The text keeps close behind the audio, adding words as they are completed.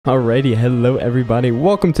Alrighty, hello everybody,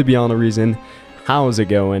 welcome to Beyond the Reason. How's it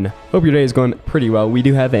going? Hope your day is going pretty well. We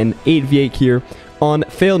do have an 8v8 here on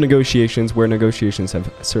failed negotiations, where negotiations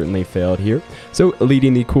have certainly failed here. So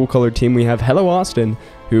leading the cool colored team, we have Hello Austin,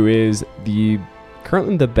 who is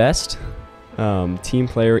currently the best team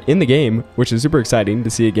player in the game, which is super exciting to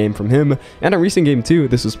see a game from him. And a recent game too.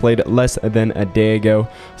 This was played less than a day ago,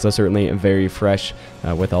 so certainly very fresh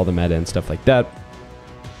with all the meta and stuff like that.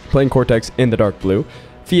 Playing Cortex in the dark blue.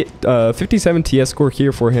 57 TS score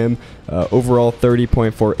here for him. Overall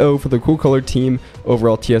 30.40 for the cool colored team.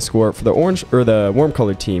 Overall TS score for the orange or the warm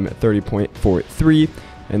colored team 30.43.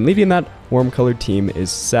 And leading that warm colored team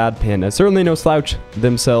is Sad Panda. Certainly no slouch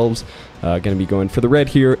themselves. Going to be going for the red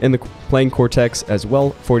here in the playing Cortex as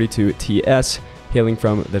well. 42 TS, hailing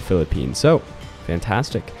from the Philippines. So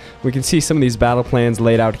fantastic. We can see some of these battle plans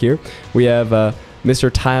laid out here. We have Mr.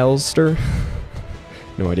 Tilester.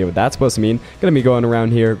 No idea what that's supposed to mean. Going to be going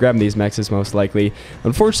around here, grabbing these mexes most likely.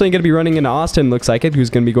 Unfortunately, going to be running into Austin, looks like it,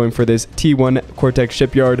 who's going to be going for this T1 Cortex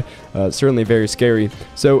Shipyard. Certainly very scary.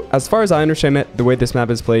 So as far as I understand it, the way this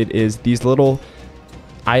map is played is these little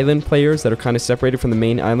island players that are kind of separated from the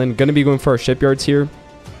main island. Going to be going for our shipyards here.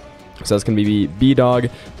 So that's going to be B-Dog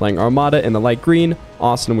playing Armada in the light green.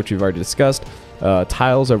 Austin, which we've already discussed.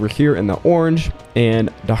 Tiles over here in the orange,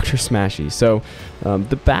 and Dr. Smashy. So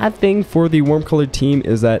the bad thing for the warm colored team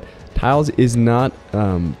is that Tiles is not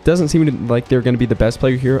doesn't seem like they're going to be the best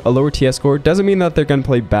player here. A lower TS score doesn't mean that they're going to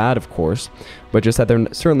play bad, of course, but just that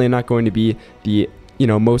they're certainly not going to be the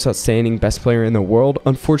most outstanding best player in the world,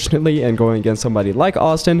 unfortunately. And going against somebody like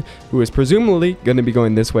Austin, who is presumably going to be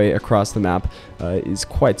going this way across the map, is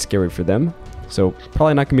quite scary for them. So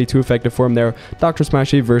probably not going to be too effective for him there. Dr.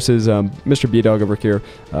 Smashy versus Mr. B-Dog over here.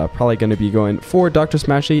 Probably going to be going for Dr.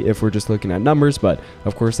 Smashy if we're just looking at numbers. But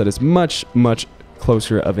of course, that is much, much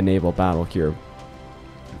closer of a naval battle here.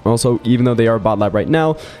 Also, even though they are bot lab right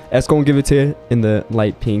now, S going to give it to you in the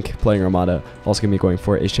light pink playing Armada. Also going to be going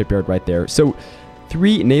for a shipyard right there. So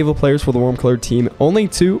 3 naval players for the warm colored team, only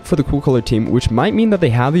 2 for the cool colored team, which might mean that they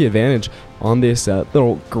have the advantage on this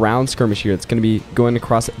little ground skirmish here. It's going to be going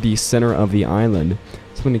across the center of the island.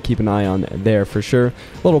 Something to keep an eye on there for sure.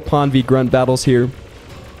 Little Pawn v Grunt battles here.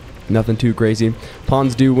 Nothing too crazy.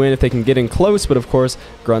 Pawns do win if they can get in close, but of course,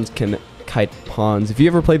 Grunts can kite pawns. If you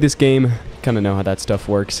ever played this game, you kind of know how that stuff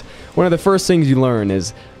works. One of the first things you learn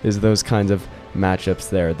is those kinds of matchups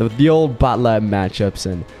there. The old bot lab matchups,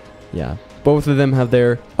 and yeah. Both of them have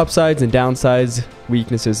their upsides and downsides,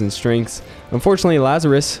 weaknesses and strengths. Unfortunately,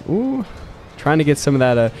 Lazarus, trying to get some of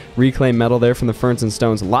that reclaim metal there from the ferns and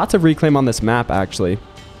stones. Lots of reclaim on this map, actually.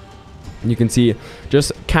 You can see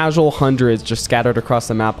just casual hundreds just scattered across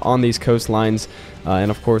the map on these coastlines. And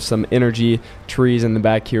of course, some energy trees in the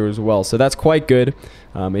back here as well. So that's quite good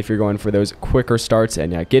if you're going for those quicker starts.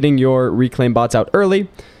 And yeah, getting your reclaim bots out early,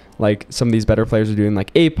 like some of these better players are doing, like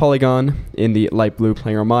a Polygon in the light blue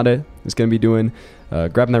playing Armada is going to be doing.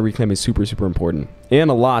 Grabbing that reclaim is super, super important.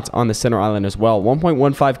 And a lot on the center island as well.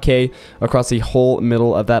 1.15k across the whole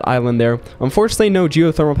middle of that island there. Unfortunately, no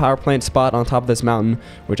geothermal power plant spot on top of this mountain,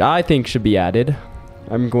 which I think should be added.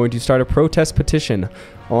 I'm going to start a protest petition,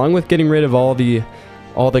 along with getting rid of all the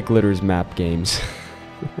Glitters map games.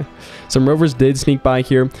 Some rovers did sneak by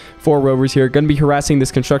here. 4 rovers here. Going to be harassing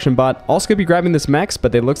this construction bot. Also going to be grabbing this mechs,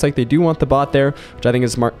 but it looks like they do want the bot there, which I think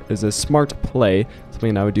is a smart play.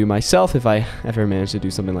 Something I would do myself if I ever managed to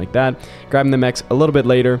do something like that. Grabbing the mechs a little bit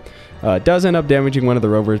later. Does end up damaging one of the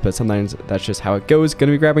rovers, but sometimes that's just how it goes. Going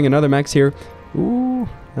to be grabbing another mechs here. Ooh,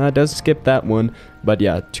 does skip that one. But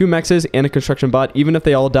yeah, 2 mexes and a construction bot. Even if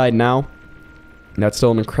they all died now, that's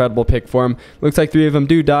still an incredible pick for him. Looks like 3 of them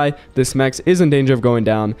do die. This Mex is in danger of going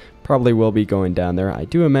down. Probably will be going down there, I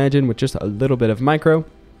do imagine, with just a little bit of micro.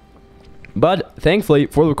 But thankfully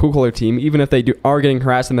for the cool color team, even if they are getting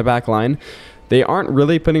harassed in the back line, they aren't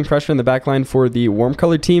really putting pressure in the back line for the warm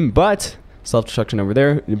colored team. But self-destruction over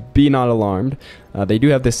there, be not alarmed. They do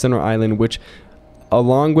have this center island, which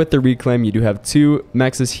along with the reclaim, you do have 2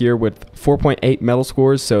 Mexes here with 4.8 metal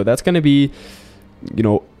scores. So that's going to be,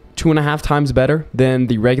 2.5 times better than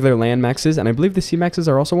the regular land mexes, and I believe the sea mexes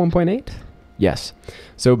are also 1.8. Yes,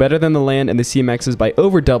 so better than the land and the sea mexes by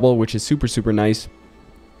over double, which is super, super nice.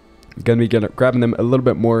 Gonna be grabbing them a little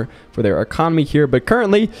bit more for their economy here, but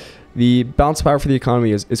currently the bounce power for the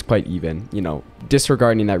economy is quite even.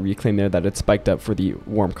 Disregarding that reclaim there that it spiked up for the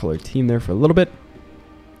warm colored team there for a little bit.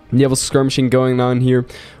 You have a skirmishing going on here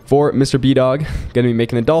for Mr. B-Dog. Going to be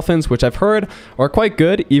making the Dolphins, which I've heard are quite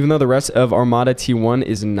good, even though the rest of Armada T1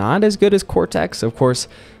 is not as good as Cortex. Of course,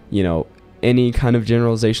 any kind of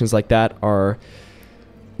generalizations like that are,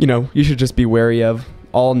 you should just be wary of.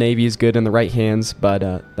 all Navy is good in the right hands, but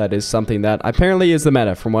that is something that apparently is the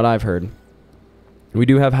meta from what I've heard. We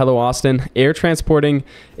do have Hello Austin air transporting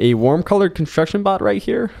a warm colored construction bot right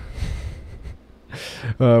here.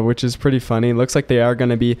 Which is pretty funny. Looks like they are going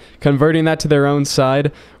to be converting that to their own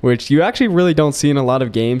side, which you actually really don't see in a lot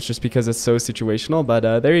of games just because it's so situational.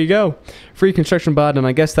 But there you go. Free construction bot, and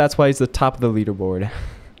I guess that's why he's the top of the leaderboard.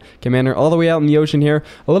 Commander all the way out in the ocean here.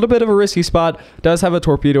 A little bit of a risky spot. Does have a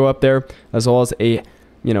torpedo up there, as well as a,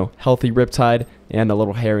 you know, healthy Riptide and a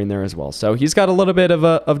little herring there as well. So he's got a little bit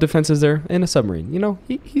of defenses there in a submarine. You know,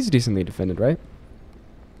 he's decently defended, right?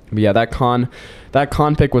 But yeah, that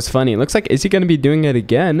con pick was funny. It looks like, is he going to be doing it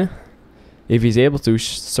again? If he's able to,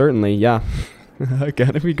 certainly, yeah.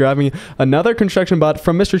 Gonna be grabbing another construction bot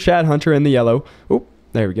from Mr. Chad Hunter in the yellow. Oh,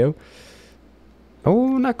 there we go.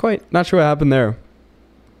 Oh, not quite. Not sure what happened there.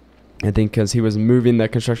 I think because he was moving the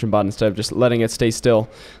construction bot instead of just letting it stay still.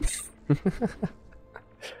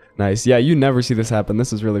 Nice. Yeah, you never see this happen.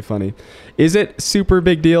 This is really funny. Is it super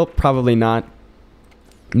big deal? Probably not.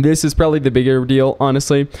 This is probably the bigger deal,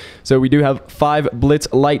 honestly. So we do have 5 Blitz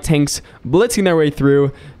light tanks blitzing their way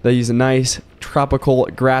through these nice tropical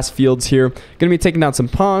grass fields here. Going to be taking down some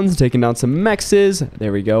pawns, taking down some mexes.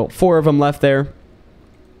 There we go. 4 of them left there.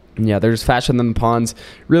 And yeah, they're just faster than the pawns.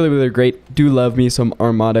 Really, really great. Do love me some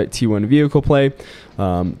Armada T1 vehicle play.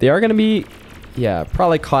 They are going to be, yeah,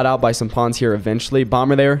 probably caught out by some pawns here eventually.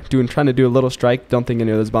 Bomber there, trying to do a little strike. Don't think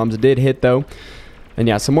any of those bombs did hit, though. And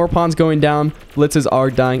yeah, some more pawns going down. Blitzes are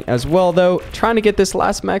dying as well, though. Trying to get this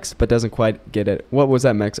last mex, but doesn't quite get it. What was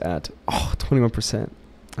that mex at? Oh, 21%.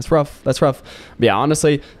 That's rough. That's rough. But yeah,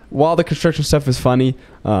 honestly, while the construction stuff is funny,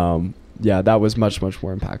 yeah, that was much, much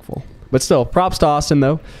more impactful. But still, props to Austin,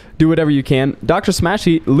 though. Do whatever you can. Dr.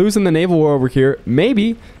 Smashy losing the naval war over here.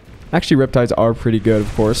 Maybe. Actually, Riptides are pretty good,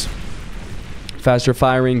 of course. Faster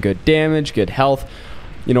firing, good damage, good health.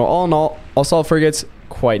 You know, all in all, assault frigates,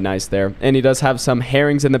 quite nice there. And he does have some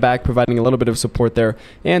herrings in the back, providing a little bit of support there,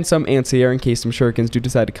 and some anti-air in case some shurikens do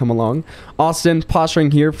decide to come along. Austin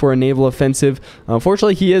posturing here for a naval offensive.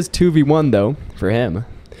 Unfortunately, he is 2v1, though, for him.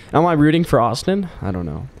 Am I rooting for Austin? I don't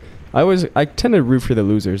know. I tend to root for the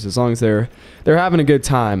losers as long as they're having a good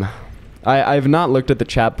time. I've not looked at the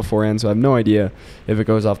chat beforehand, so I have no idea if it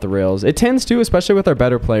goes off the rails. It tends to, especially with our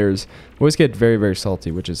better players. Always get very, very salty,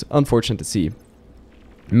 which is unfortunate to see.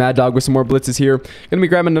 Mad Dog with some more blitzes here. Gonna be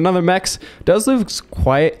grabbing another mex. Does lose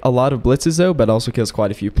quite a lot of blitzes, though, but also kills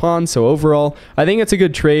quite a few pawns. So overall, I think it's a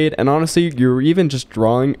good trade. And honestly, you're even just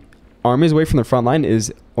drawing armies away from the front line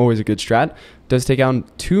is always a good strat. Does take down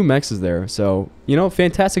 2 mexes there. So, you know,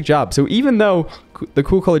 fantastic job. So even though the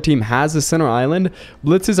Cool Color team has the center island,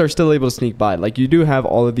 blitzes are still able to sneak by. Like, you do have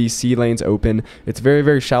all of these sea lanes open. It's very,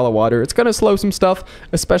 very shallow water. It's going to slow some stuff,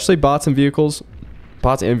 especially bots and vehicles.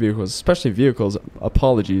 Bots and vehicles, especially vehicles.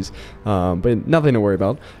 Apologies. But nothing to worry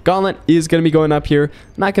about. Gauntlet is going to be going up here.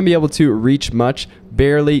 Not going to be able to reach much.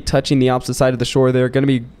 Barely touching the opposite side of the shore there. Going to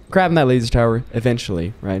be grabbing that laser tower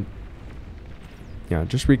eventually, right? Yeah,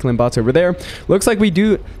 just reclaim bots over there. Looks like we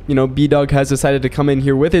do, you know, B-Dog has decided to come in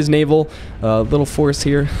here with his naval little force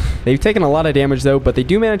here. They've taken a lot of damage, though, but they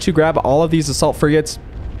do manage to grab all of these assault frigates.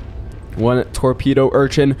 1 torpedo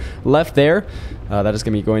urchin left there. That is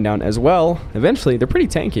going to be going down as well. Eventually, they're pretty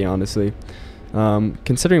tanky, honestly.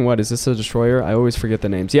 Considering what? Is this a destroyer? I always forget the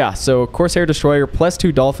names. Yeah, so Corsair destroyer plus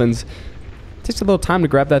 2 dolphins. Takes a little time to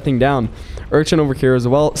grab that thing down. Urchin over here as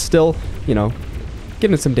well. Still, you know,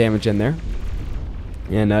 getting some damage in there.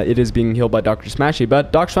 And it is being healed by Dr. Smashy.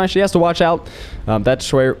 But Dr. Smashy has to watch out. That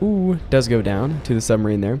destroyer, does go down to the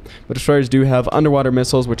submarine there. But destroyers do have underwater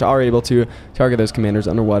missiles, which are able to target those commanders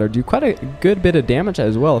underwater. Do quite a good bit of damage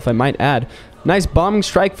as well, if I might add. Nice bombing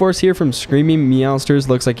strike force here from Screaming Meowsters.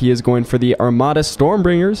 Looks like he is going for the Armada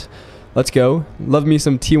Stormbringers. Let's go. Love me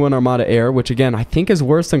some T1 Armada Air, which again, I think is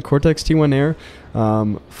worse than Cortex T1 Air.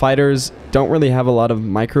 Fighters don't really have a lot of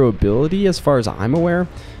micro ability as far as I'm aware.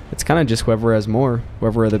 It's kind of just whoever has more,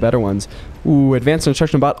 whoever are the better ones. Advanced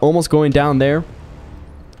Instruction Bot almost going down there.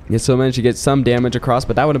 You still managed to get some damage across,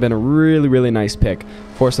 but that would have been a really, really nice pick.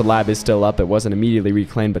 Of course, the lab is still up. It wasn't immediately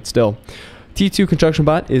reclaimed, but still. T2 Construction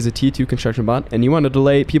Bot is a T2 Construction Bot, and you want to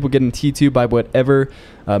delay people getting T2 by whatever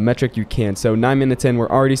metric you can. So 9 minutes in, we're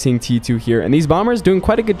already seeing T2 here, and these bombers doing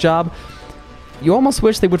quite a good job. You almost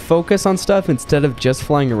wish they would focus on stuff instead of just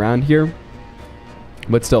flying around here.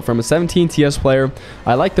 But still, from a 17 TS player,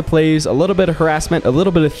 I like the plays, a little bit of harassment, a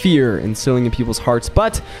little bit of fear instilling in people's hearts,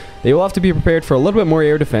 but they will have to be prepared for a little bit more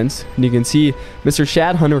air defense. And you can see Mr.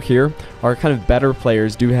 Shad Hunter here, our kind of better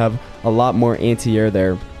players, do have a lot more anti-air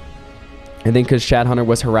there. I think because Shadowhunter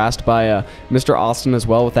was harassed by Mr. Austin as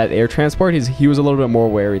well with that air transport, he was a little bit more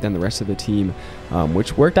wary than the rest of the team,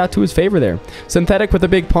 which worked out to his favor there. Synthetic with a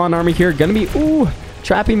big pawn army here, gonna be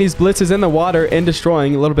trapping these blitzes in the water and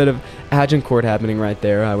destroying. A little bit of Agincourt happening right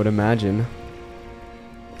there, I would imagine.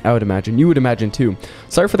 You would imagine too.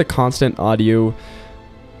 Sorry for the constant audio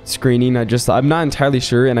screening. I'm not entirely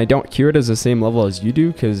sure, and I don't hear it as the same level as you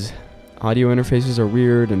do because audio interfaces are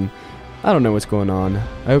weird and I don't know what's going on.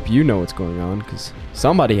 I hope you know what's going on because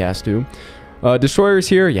somebody has to. Destroyers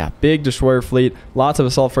here. Yeah, big destroyer fleet. Lots of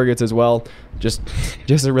assault frigates as well. Just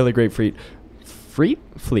a really great fleet.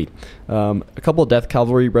 A couple of death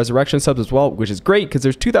cavalry resurrection subs as well, which is great because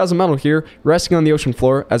there's 2,000 metal here resting on the ocean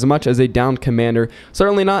floor as much as a downed commander.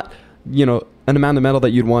 Certainly not, an amount of metal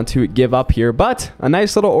that you'd want to give up here, but a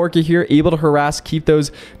nice little orca here, able to harass, keep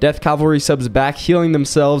those death cavalry subs back, healing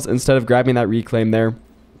themselves instead of grabbing that reclaim there.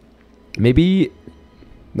 Maybe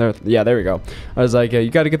there, yeah, there we go. I was like, you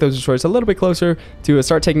got to get those destroyers a little bit closer to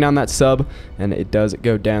start taking down that sub, and it does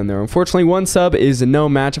go down there. Unfortunately, one sub is no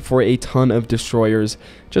match for a ton of destroyers.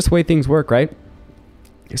 Just the way things work, right?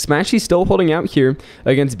 Smashy's still holding out here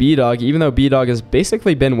against B-Dog, even though B-Dog has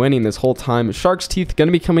basically been winning this whole time. Shark's Teeth going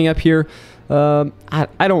to be coming up here.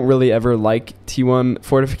 I don't really ever like T1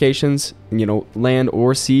 fortifications, land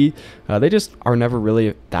or sea. They just are never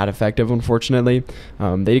really that effective, unfortunately.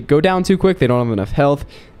 They go down too quick. They don't have enough health.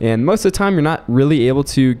 And most of the time, you're not really able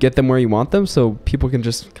to get them where you want them. So people can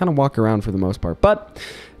just kind of walk around for the most part. But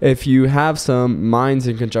if you have some mines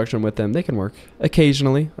in conjunction with them, they can work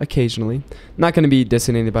occasionally. Not going to be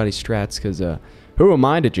dissing anybody's strats because who am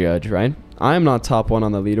I to judge, right? I am not top 1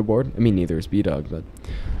 on the leaderboard. I mean, neither is B-Dog, but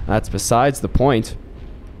that's besides the point.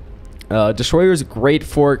 Destroyer is great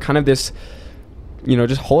for kind of this,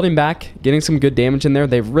 just holding back, getting some good damage in there.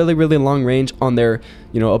 They have really, really long range on their,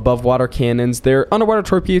 above water cannons. Their underwater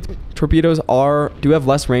torpedoes do have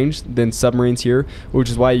less range than submarines here, which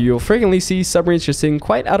is why you'll frequently see submarines just sitting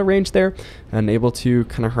quite out of range there and able to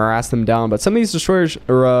kind of harass them down. But some of these destroyers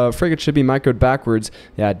or frigates should be microed backwards.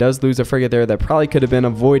 Yeah, it does lose a frigate there that probably could have been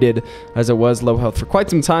avoided as it was low health for quite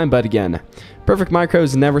some time. But again, perfect micro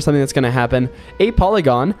is never something that's going to happen. A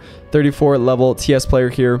Polygon, 34 level TS player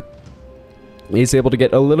here. He's able to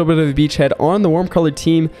get a little bit of a beachhead on the warm-colored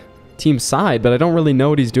team side, but I don't really know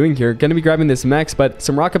what he's doing here. Going to be grabbing this mech, but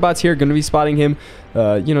some rocket bots here going to be spotting him,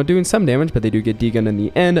 doing some damage, but they do get D-gunned in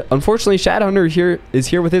the end. Unfortunately, Shadowhunter is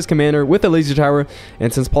here with his commander with the laser tower,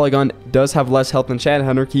 and since Polygon does have less health than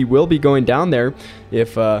Shadowhunter, he will be going down there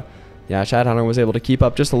if, Shadowhunter was able to keep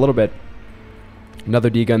up just a little bit.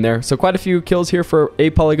 Another D-gun there. So quite a few kills here for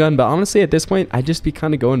a Polygon, but honestly at this point I'd just be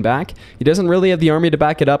kind of going back. He doesn't really have the army to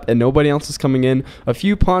back it up and nobody else is coming in. A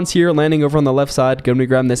few pawns here landing over on the left side. Going to be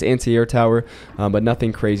grabbing this anti-air tower, but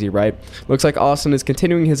nothing crazy, right? Looks like Austin is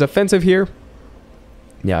continuing his offensive here.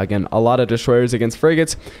 Yeah, again, a lot of destroyers against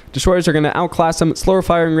frigates. Destroyers are going to outclass them. Slower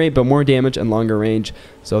firing rate, but more damage and longer range.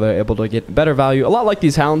 So they're able to get better value. A lot like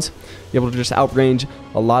these hounds. Able to just outrange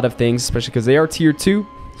a lot of things, especially because they are tier 2.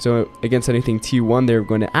 So against anything T1, they're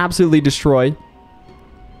going to absolutely destroy.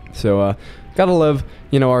 So gotta love,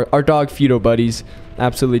 our dog Fido buddies.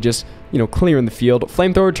 Absolutely just, clearing the field.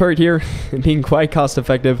 Flamethrower turret here, being quite cost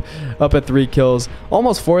effective. Up at 3 kills.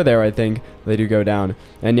 Almost 4 there, I think. They do go down.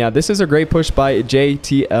 And yeah, this is a great push by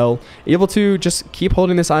JTL. Able to just keep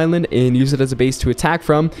holding this island and use it as a base to attack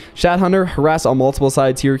from. Shadowhunter harass on multiple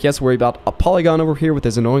sides here. He has to worry about a Polygon over here with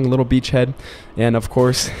his annoying little beachhead. And of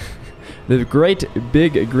course... the great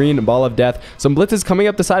big green ball of death. Some blitzes coming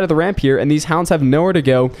up the side of the ramp here, and these hounds have nowhere to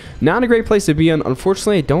go. Not a great place to be in.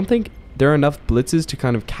 Unfortunately, I don't think there are enough blitzes to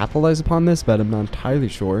kind of capitalize upon this, but I'm not entirely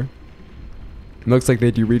sure. It looks like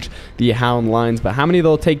they do reach the hound lines, but how many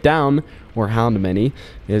they'll take down, or hound many,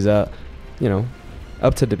 is, up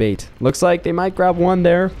to debate. Looks like they might grab one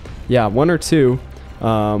there. Yeah, 1 or 2.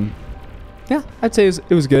 Yeah, I'd say it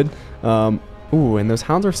was good. Ooh, and those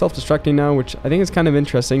hounds are self-destructing now, which I think is kind of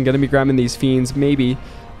interesting. Gonna be grabbing these fiends, maybe.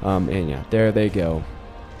 And yeah, there they go.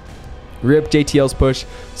 Rip JTL's push.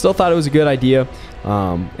 Still thought it was a good idea.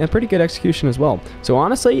 And pretty good execution as well. So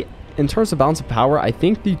honestly, in terms of balance of power, I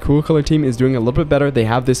think the Cool Color team is doing a little bit better. They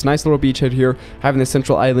have this nice little beachhead here. Having the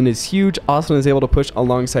central island is huge. Austin is able to push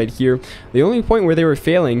alongside here. The only point where they were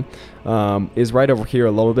failing is right over here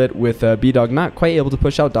a little bit with B-Dog not quite able to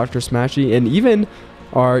push out Dr. Smashy, and even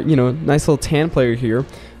our, nice little tan player here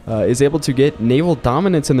is able to get naval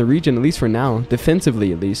dominance in the region, at least for now,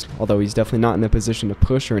 defensively at least, although he's definitely not in a position to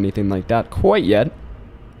push or anything like that quite yet.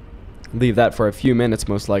 Leave that for a few minutes,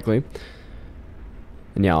 most likely.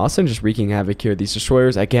 And yeah, Austin just wreaking havoc here. These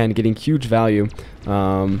destroyers, again, getting huge value.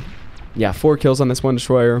 Yeah, 4 kills on this one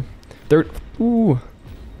destroyer. Ooh.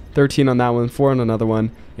 13 on that one, 4 on another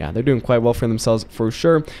one. Yeah, they're doing quite well for themselves for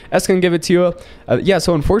sure. S can give it to you. Yeah,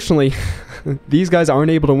 so unfortunately, these guys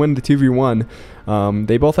aren't able to win the 2v1.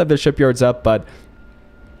 They both have their shipyards up, but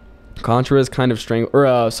Contra is kind of strangled,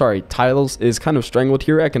 or Tiles is kind of strangled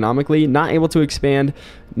here economically, not able to expand,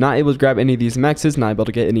 not able to grab any of these mexes, not able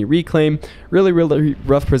to get any reclaim. Really, really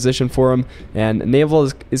rough position for him. And Naval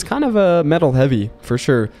is kind of metal heavy for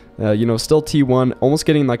sure. You know, still T1, almost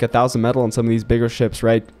getting like 1,000 metal on some of these bigger ships,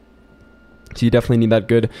 right? So you definitely need that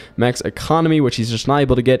good max economy, which he's just not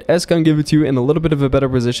able to get. S can give it to you in a little bit of a better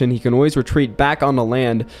position. He can always retreat back on the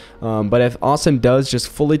land. But if Austin does just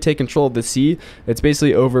fully take control of the sea, it's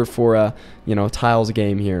basically over for, you know, Tiles'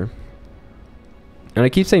 game here. And I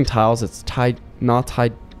keep saying Tiles. It's not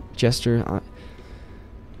Tide Jester.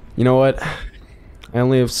 You know what? I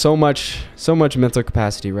only have so much mental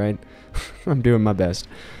capacity, right? I'm doing my best.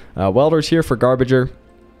 Welders here for Garbager.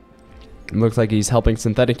 It looks like he's helping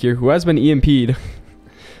Synthetic here, who has been EMP'd.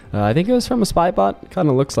 I think it was from a spy bot. Kind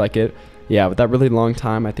of looks like it. Yeah, with that really long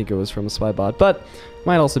time, I think it was from a spy bot. But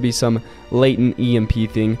might also be some latent EMP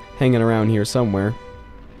thing hanging around here somewhere.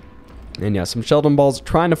 And yeah, some Sheldon balls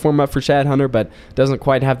trying to form up for Shad Hunter, but doesn't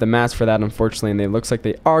quite have the mass for that, unfortunately. And it looks like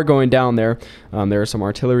they are going down there. There is some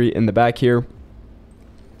artillery in the back here.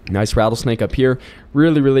 Nice rattlesnake up here.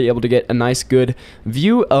 Really able to get a nice good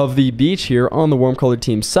view of the beach here on the warm colored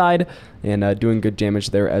team side, and doing good damage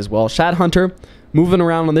there as well. Shad Hunter moving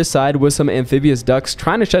around on this side with some amphibious ducks,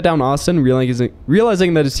 trying to shut down Austin,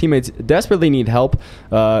 realizing that his teammates desperately need help.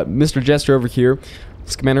 Mr. Jester over here,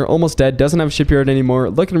 this commander almost dead, doesn't have a shipyard anymore,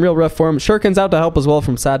 looking real rough for him. Shuriken's out to help as well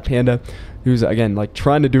from Sad Panda, who's again like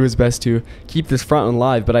trying to do his best to keep this front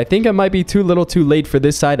alive, but I think it might be too little too late for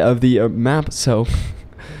this side of the map, so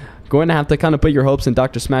going to have to kind of put your hopes in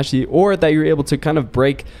Dr. Smashy, or that you're able to kind of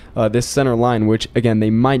break this center line, which again they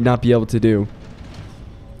might not be able to do.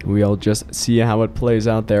 We'll just see how it plays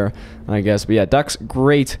out there, I guess. But yeah, Ducks,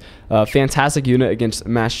 great, fantastic unit against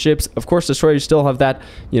mass ships. Of course, destroyers still have that,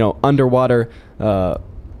 you know, underwater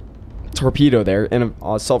torpedo there, and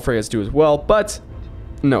assault frigates do as well. But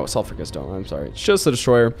no, assault frigates don't. I'm sorry, it's just the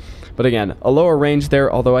destroyer. But again, a lower range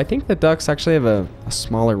there, although I think the Ducks actually have a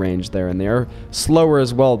smaller range there, and they are slower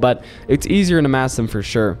as well, but it's easier to mass them for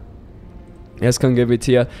sure. Yes, can give it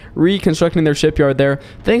to you. Reconstructing their shipyard there.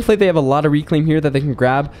 Thankfully, they have a lot of reclaim here that they can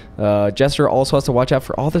grab. Jester also has to watch out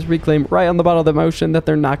for all this reclaim right on the bottom of the ocean that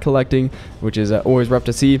they're not collecting, which is always rough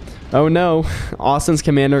to see. Oh no, Austin's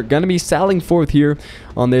commander going to be sailing forth here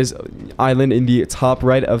on this island in the top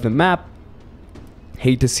right of the map.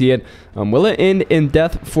 Hate to see it. Will it end in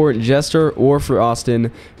death for Jester or for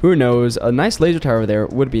Austin? Who knows? A nice laser tower there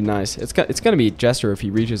would be nice. It's going to be Jester if he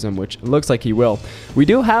reaches him, which looks like he will. We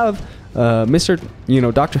do have Dr.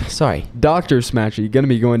 Smashy going to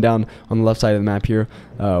be going down on the left side of the map here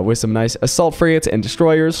with some nice assault frigates and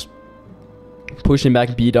destroyers. Pushing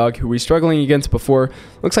back B-Dog, who we struggling against before.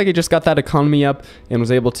 Looks like he just got that economy up and was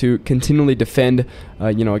able to continually defend,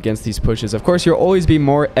 against these pushes. Of course, you'll always be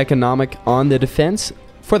more economic on the defense,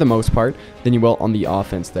 for the most part, than you will on the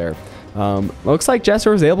offense there. Looks like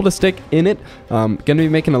Jester was able to stick in it. Gonna be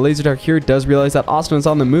making a laser dart here. Does realize that Austin is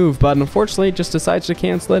on the move, but unfortunately just decides to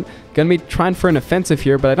cancel it. Gonna be trying for an offensive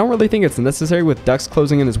here, but I don't really think it's necessary with Ducks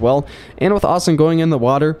closing in as well, and with Austin going in the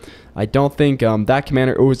water. I don't think that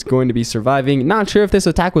commander was going to be surviving. Not sure if this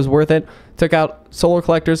attack was worth it. Took out solar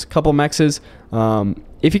collectors, couple mexes.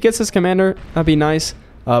 If he gets this commander, that'd be nice.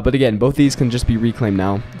 But again, both these can just be reclaimed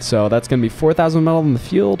now. So that's going to be 4,000 metal in the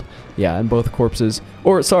field. Yeah, and both corpses.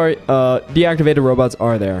 Or, sorry, deactivated robots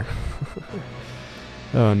are there.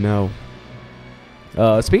 Oh, no.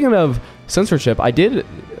 Speaking of censorship,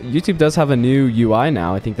 YouTube does have a new UI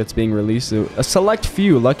now. I think that's being released to a select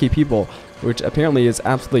few lucky people, which apparently is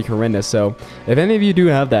absolutely horrendous. So if any of you do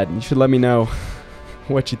have that, you should let me know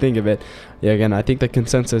what you think of it. Yeah, again, I think the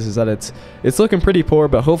consensus is that it's looking pretty poor,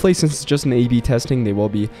 but hopefully since it's just an A/B testing, they will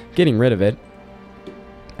be getting rid of it.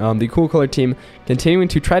 The Cool Color team continuing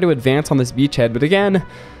to try to advance on this beachhead, but again,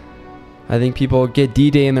 I think people get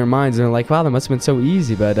D-Day in their minds and they're like, wow, that must have been so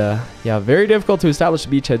easy. But yeah, very difficult to establish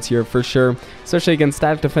beachheads here for sure, especially against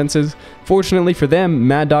static defenses. Fortunately for them,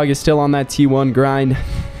 Mad Dog is still on that T1 grind,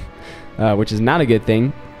 which is not a good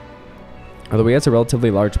thing. Although he has a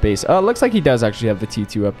relatively large base. Looks like he does actually have the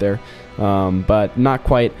T2 up there, but not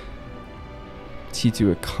quite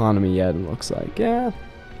T2 economy yet, it looks like. Yeah,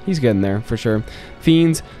 he's getting there for sure.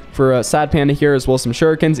 Fiends for Sad Panda here, as well as some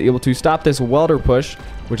Shurikens, able to stop this welder push,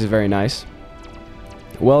 which is very nice.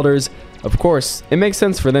 Welders, of course, it makes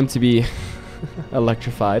sense for them to be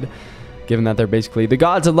electrified, given that they're basically the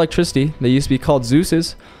gods of electricity. They used to be called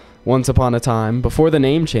Zeuses once upon a time, before the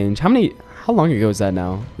name change. How how long ago is that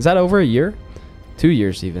now? Is that over a year? 2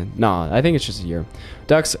 years even. No, I think it's just a year.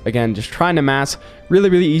 Ducks, again, just trying to mass. Really,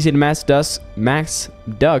 really easy to mass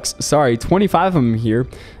ducks. Sorry, 25 of them here.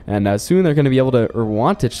 And soon they're going to be able to, or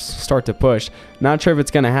want to start to push. Not sure if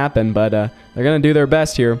it's going to happen, but they're going to do their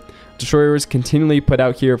best here. Destroyers continually put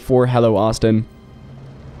out here for Hello Austin.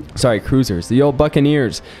 Sorry, cruisers, the old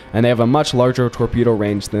Buccaneers, and they have a much larger torpedo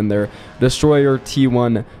range than their destroyer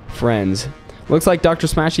T1 friends. Looks like Dr.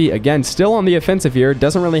 Smashy, again, still on the offensive here.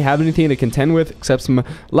 Doesn't really have anything to contend with except some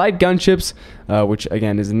light gunships, which,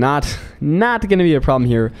 again, is not going to be a problem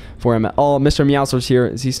here for him at all. Mr. Meowscles here,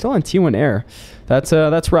 is he still on T1 Air?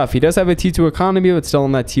 That's rough. He does have a T2 economy, but still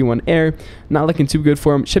on that T1 Air. Not looking too good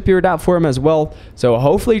for him. Shipyard out for him as well. So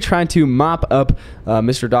hopefully trying to mop up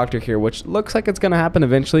Mr. Doctor here, which looks like it's going to happen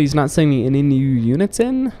eventually. He's not sending any new units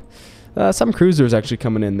in. Some cruisers actually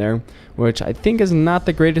coming in there, which I think is not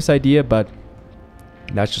the greatest idea, but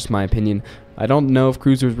that's just my opinion. I don't know if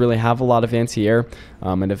cruisers really have a lot of anti-air,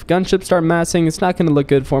 and if gunships start massing, it's not going to look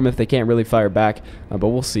good for them if they can't really fire back, but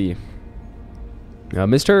we'll see.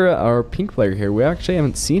 Our pink player here, we actually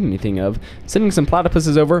haven't seen anything of. Sending some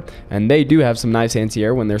platypuses over, and they do have some nice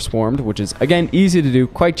anti-air when they're swarmed, which is, again, easy to do,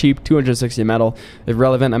 quite cheap, 260 metal,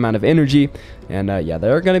 irrelevant amount of energy. And yeah,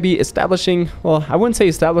 they're going to be establishing, well, I wouldn't say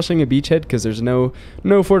establishing a beachhead because there's no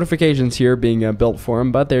fortifications here being built for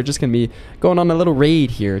them, but they're just going to be going on a little raid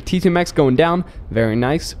here. T2 mechs going down, very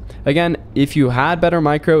nice. Again, if you had better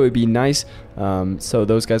micro, it would be nice. So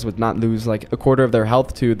those guys would not lose like a quarter of their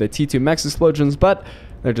health to the T2 mechs explosions, but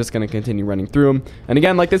they're just going to continue running through them. And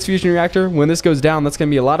again, like this fusion reactor, when this goes down, that's going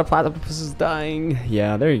to be a lot of platypuses dying.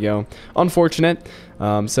 Yeah, there you go. Unfortunate.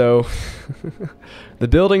 So the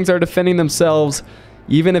buildings are defending themselves,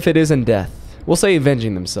 even if it isn't death. We'll say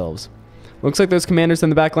avenging themselves. Looks like those commanders in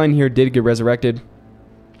the back line here did get resurrected.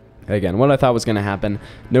 Again, what I thought was going to happen.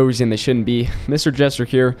 No reason they shouldn't be. Mr. Jester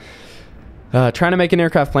here, trying to make an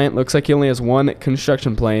aircraft plant. Looks like he only has one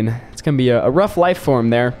construction plane. It's going to be a rough life for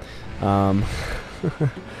him there.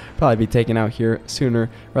 Probably be taken out here sooner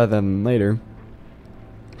rather than later.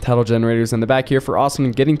 Tidal generators in the back here for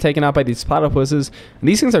Austin getting taken out by these platypuses. And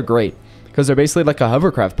these things are great because they're basically like a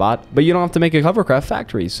hovercraft bot, but you don't have to make a hovercraft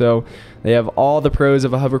factory. So they have all the pros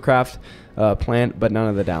of a hovercraft plant, but none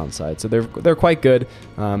of the downside. So they're quite good.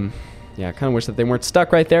 Yeah, I kind of wish that they weren't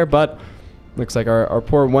stuck right there, but looks like our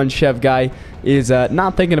poor one Chev guy is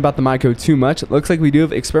not thinking about the micro too much. It looks like we do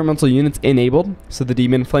have experimental units enabled. So the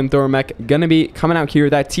Demon Flamethrower mech going to be coming out here.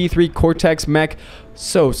 That T3 Cortex mech,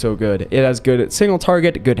 so good. It has good single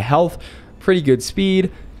target, good health, pretty good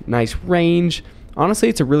speed, nice range. Honestly,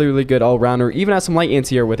 it's a really good all-rounder. Even has some light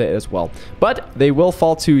anti-air with it as well. But they will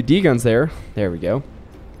fall to D-guns there. There we go.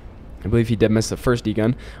 I believe he did miss the first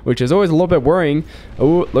D-gun, which is always a little bit worrying.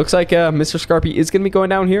 Oh, looks like Mr. Scarpy is going to be going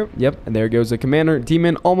down here. Yep, and there goes the commander.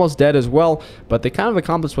 Demon almost dead as well, but they kind of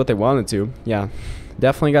accomplished what they wanted to. Yeah,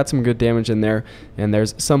 definitely got some good damage in there, and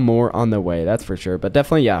there's some more on the way, that's for sure. But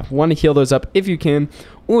definitely, yeah, want to heal those up if you can.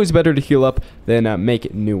 Always better to heal up than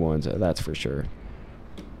make new ones, that's for sure.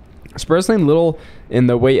 Surprisingly little in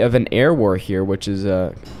the way of an air war here, which is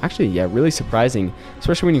actually, yeah, really surprising.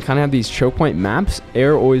 Especially when you kind of have these choke point maps.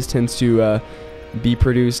 Air always tends to be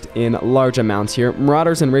produced in large amounts here.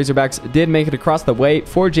 Marauders and Razorbacks did make it across the way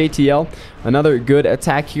for JTL. Another good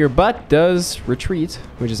attack here, but does retreat,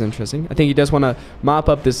 which is interesting. I think he does want to mop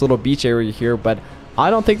up this little beach area here, but I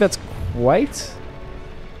don't think that's quite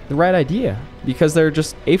the right idea, because they're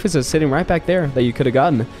just Aphis is sitting right back there that you could have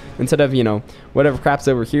gotten instead of, you know, whatever crap's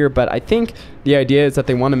over here. But I think the idea is that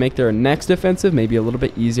they want to make their next offensive maybe a little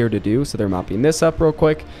bit easier to do, so they're mopping this up real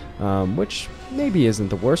quick, which maybe isn't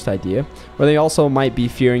the worst idea. Or they also might be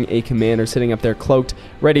fearing a commander sitting up there cloaked,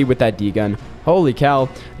 ready with that D-gun. Holy cow.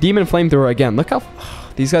 Demon Flamethrower again. Look how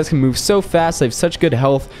these guys can move so fast. They have such good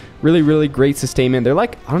health. Really great sustainment. They're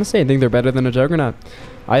like, honestly, I think they're better than a Juggernaut.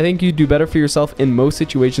 I think you'd do better for yourself in most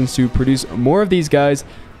situations to produce more of these guys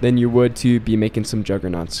than you would to be making some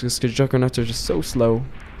Juggernauts. Just because Juggernauts are just so slow,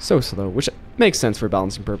 which makes sense for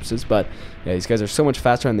balancing purposes. But yeah, these guys are so much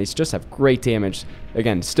faster, and they just have great damage.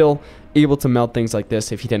 Again, still able to melt things like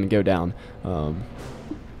this if he didn't go down. So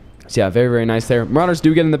yeah, very nice there. Marauders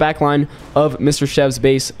do get in the back line of Mr. Chev's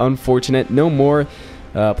base. Unfortunate. No more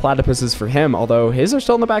platypuses for him, although his are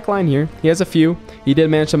still in the back line here. He has a few. He did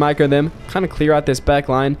manage to micro them, kind of clear out this back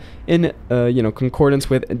line in you know, concordance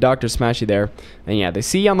with Dr. Smashy there. And yeah, the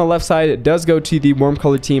C on the left side, it does go to the warm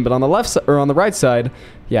colored team, but on the left side, or on the right side,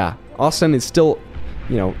 yeah, Austin is still,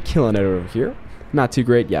 you know, killing it over here. Not too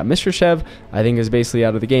great. Yeah, Mr. Chev, I think, is basically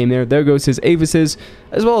out of the game there. There goes his Avises,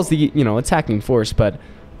 as well as the, you know, attacking force, but,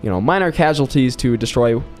 you know, minor casualties to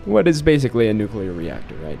destroy what is basically a nuclear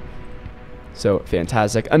reactor, right? So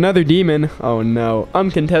fantastic. Another demon. Oh no.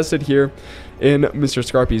 Uncontested here in Mr.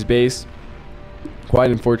 Scarpy's base.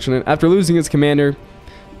 Quite unfortunate. After losing his commander,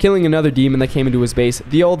 killing another demon that came into his base,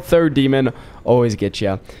 the old third demon always gets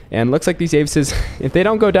you. And looks like these aces, if they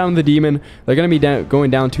don't go down the demon, they're going to be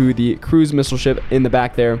going down to the cruise missile ship in the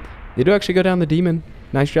back there. They do actually go down the demon.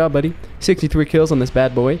 Nice job, buddy. 63 kills on this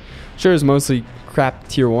bad boy. Sure is mostly crap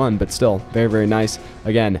tier 1, but still very, very nice.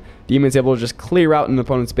 Again, demon's able to just clear out an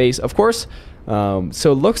opponent's base, of course.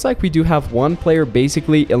 So it looks like we do have one player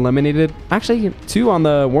basically eliminated. Actually, 2 on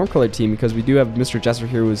the warm colored team, because we do have Mr. Jester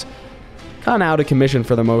here, who's kind of out of commission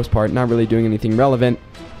for the most part, not really doing anything relevant.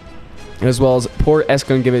 As well as poor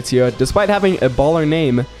Escon Givitsia, despite having a baller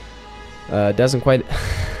name, doesn't quite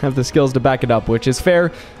have the skills to back it up, which is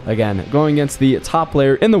fair. Again, going against the top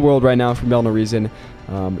player in the world right now for no reason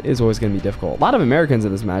is always going to be difficult. A lot of Americans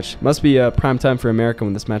in this match. Must be prime time for America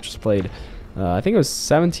when this match was played. I think it was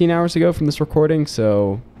 17 hours ago from this recording,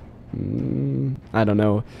 so I don't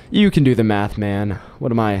know. You can do the math, man.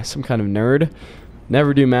 What am I, some kind of nerd?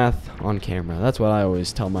 Never do math on camera. That's what I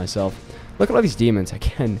always tell myself. Look at all these demons.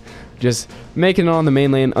 Again, just making it on the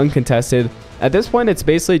main lane uncontested. At this point, it's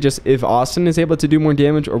basically just if Austin is able to do more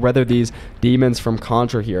damage or whether these demons from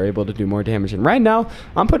Contra here are able to do more damage. And right now,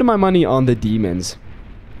 I'm putting my money on the demons.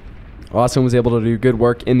 Austin was able to do good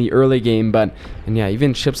work in the early game, and yeah,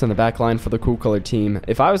 even ships on the back line for the cool colored team.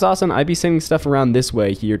 If I was Austin, I'd be sending stuff around this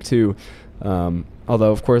way here too.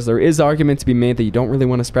 Although, of course, there is argument to be made that you don't really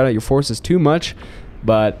want to spread out your forces too much,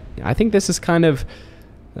 but I think this is kind of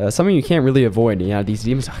something you can't really avoid. Yeah, these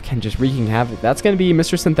demons can just wreaking havoc. That's going to be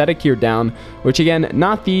Mr. Synthetic here down, which again,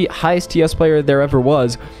 not the highest TS player there ever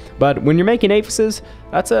was, but when you're making aces,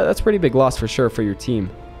 that's a pretty big loss for sure for your team.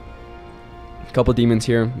 A couple demons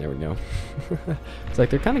here. There we go. It's like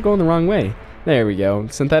they're kind of going the wrong way. There we go.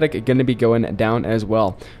 Synthetic going to be going down as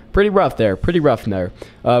well. Pretty rough there. Pretty rough there.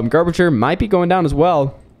 Garbager might be going down as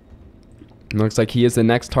well. Looks like he is the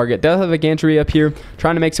next target. Does have a gantry up here,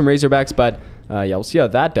 trying to make some Razorbacks, but yeah, we'll see how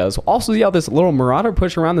that does. Also see how this little Marauder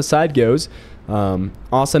push around the side goes.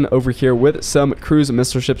 Austin over here with some cruise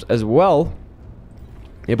missile ships as well.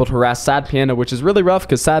 Able to harass Sad Panda, which is really rough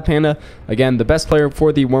because Sad Panda, again, the best player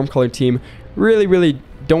for the warm colored team, really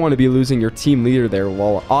don't want to be losing your team leader there,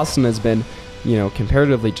 while Austin has been, you know,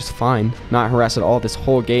 comparatively just fine, not harassed at all this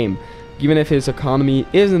whole game. Even if his economy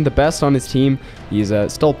isn't the best on his team, he's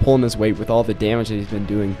still pulling his weight with all the damage that he's been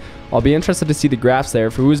doing. I'll be interested to see the graphs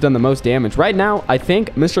there for who's done the most damage. Right now, I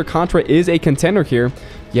think Mr. Contra is a contender here.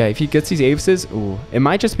 Yeah, if he gets these aces, ooh, it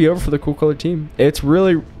might just be over for the cool colored team. It's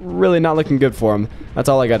really not looking good for him. That's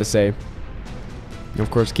all I got to say. Of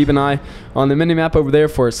course, keep an eye on the minimap over there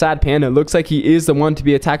for Sad Panda. It looks like he is the one to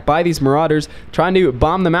be attacked by these Marauders, trying to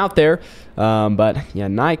bomb them out there. But yeah,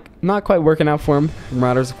 not quite working out for him.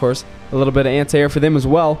 Marauders, of course, a little bit of anti-air for them as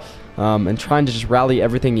well, and trying to just rally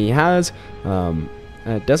everything he has.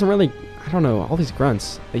 It doesn't really, I don't know, all these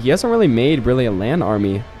grunts. He hasn't really made a land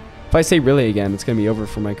army. If I say really again, it's going to be over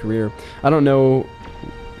for my career. I don't know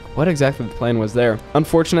what exactly the plan was there.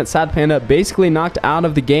 Unfortunate, Sad Panda basically knocked out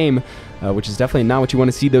of the game, which is definitely not what you want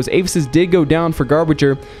to see. Those aces did go down for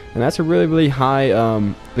Garbager, and that's a really high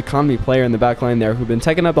economy player in the back line there who've been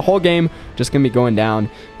taking up the whole game, just going to be going down.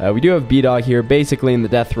 We do have B-Dog here basically in the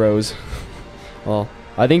death throes. Well,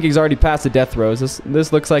 I think he's already past the death throes.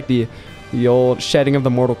 This looks like the old shedding of the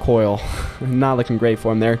mortal coil. Not looking great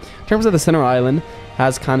for him there. In terms of the center island,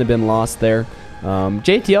 has kind of been lost there.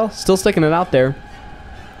 JTL still sticking it out there.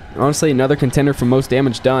 Honestly, another contender for most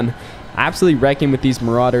damage done. Absolutely wrecking with these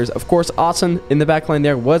Marauders. Of course, Austin in the backline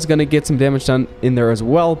there was going to get some damage done in there as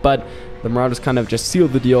well, but the Marauders kind of just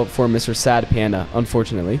sealed the deal for Mr. Sad Panda,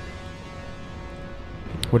 unfortunately.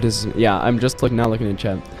 What is... Yeah, I'm just looking in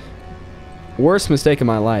chat. Worst mistake in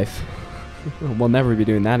my life. We'll never be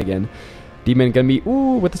doing that again. Demon gonna be...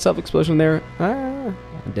 Ooh, with the self-explosion there.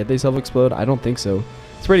 Did they self-explode? I don't think so.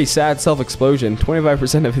 It's pretty sad self-explosion.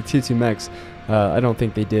 25% of the T2 mechs. I don't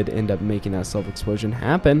think they did end up making that self-explosion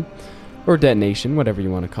happen. Or detonation, whatever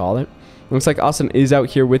you want to call it. Looks like Austin is out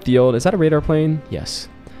here with the old... Is that a radar plane? Yes.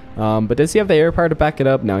 But does he have the air power to back it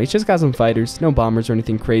up? No, he's just got some fighters. No bombers or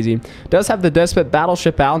anything crazy. Does have the Despot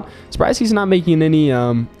battleship out. Surprised he's not making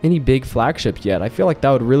any big flagships yet. I feel like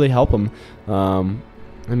that would really help him.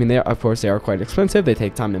 I mean, of course, they are quite expensive. They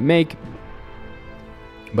take time to make.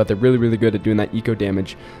 But they're really good at doing that eco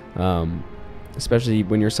damage. Especially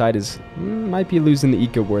when your side is might be losing the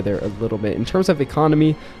eco war there a little bit. In terms of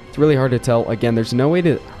economy, it's really hard to tell. Again, there's no way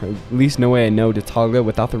to, or at least no way I know, to toggle it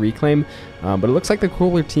without the reclaim. But it looks like the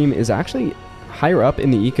cooler team is actually higher up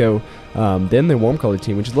in the eco than the warm color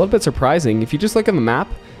team, which is a little bit surprising. If you just look at the map,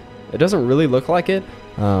 It doesn't really look like it,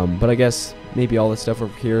 but I guess maybe all this stuff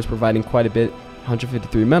over here is providing quite a bit.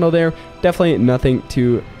 153 metal there. Definitely nothing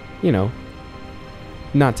to, you know,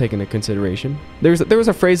 not take into consideration. There was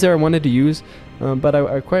a phrase there I wanted to use, but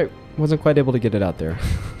I wasn't quite able to get it out there.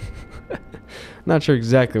 Not sure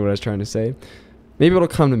exactly what I was trying to say. Maybe it'll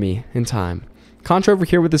come to me in time. Contra over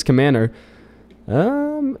here with his commander.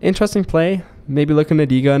 Interesting play. Maybe looking to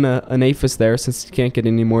D-gun an Aphis there since he can't get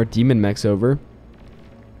any more demon mechs over.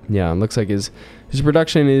 Yeah, it looks like his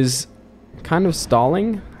production is kind of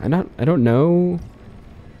stalling. I don't know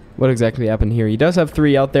what exactly happened here. He does have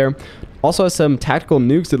 3 out there. Also has some tactical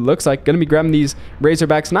nukes, it looks like. Going to be grabbing these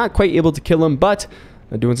Razorbacks. Not quite able to kill him, but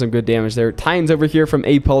doing some good damage there. Titans over here from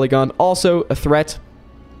A Polygon. Also a threat.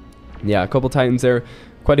 Yeah, a couple Titans there.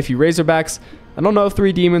 Quite a few Razorbacks. I don't know if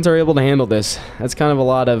 3 demons are able to handle this. That's kind of a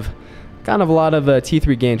lot of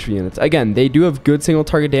T3 gantry units. Again, they do have good single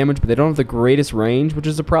target damage, but they don't have the greatest range, which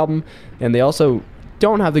is a problem. And they also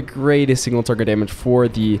don't have the greatest single target damage for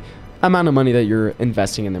the amount of money that you're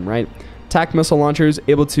investing in them, right? Attack missile launchers,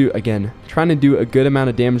 able to, again, trying to do a good amount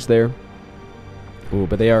of damage there. Ooh,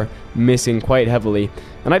 but they are missing quite heavily.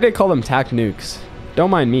 And I did call them tac nukes. Don't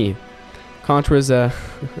mind me. Contra's a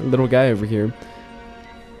little guy over here.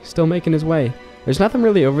 Still making his way. There's nothing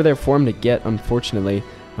really over there for him to get, unfortunately.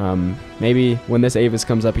 Maybe when this Avis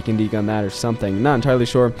comes up, he can degun that or something. Not entirely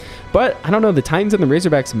sure. But, I don't know, the Titans and the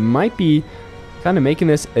Razorbacks might be kind of making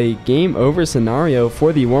this a game over scenario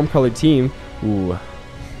for the warm-colored team. Ooh.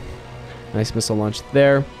 Nice missile launch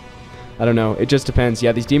there. I don't know. It just depends.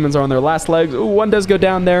 Yeah, these demons are on their last legs. Ooh, one does go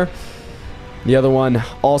down there. The other one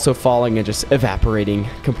also falling and just evaporating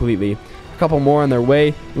completely. A couple more on their way.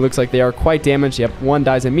 It looks like they are quite damaged. Yep, one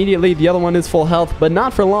dies immediately. The other one is full health, but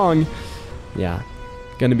not for long. Yeah,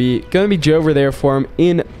 gonna be Jover there for him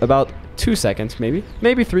in about 2 seconds, maybe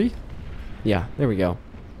 3. Yeah, there we go.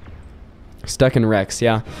 Stuck in Rex.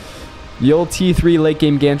 Yeah, the old T3 late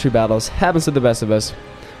game gantry battles happens to the best of us.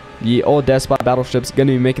 The old Despot battleships going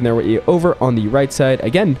to be making their way over on the right side.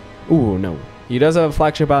 Again, ooh, no. He does have a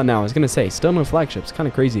flagship out now. I was going to say, still no flagships. Kind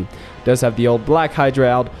of crazy. Does have the old Black Hydra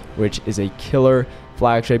out, which is a killer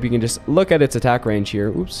flagship. You can just look at its attack range here.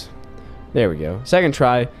 Oops. There we go. Second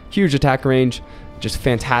try. Huge attack range. Just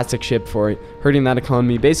fantastic ship for it. Hurting that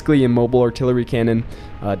economy. Basically a mobile artillery cannon.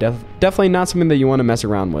 Definitely not something that you want to mess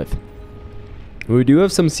around with. We do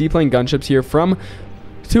have some seaplane gunships here from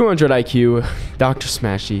 200 IQ, Dr.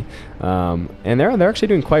 Smashy, and they're actually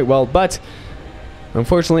doing quite well, but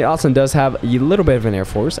unfortunately Austin does have a little bit of an air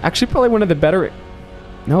force. Actually probably one of the better,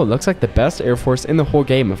 no, it looks like the best air force in the whole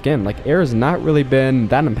game. Again, like air has not really been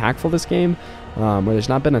that impactful this game, where there's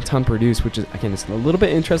not been a ton produced, which is, again, it's a little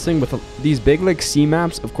bit interesting with these big like sea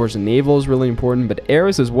maps. Of course naval is really important, but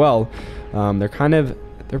airs as well.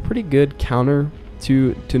 They're pretty good counter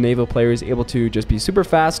to naval players, able to just be super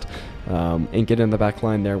fast and get in the back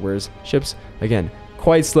line there, whereas ships, again,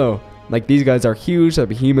 quite slow. Like these guys are huge, they're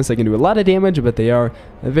behemoths, they can do a lot of damage, but they are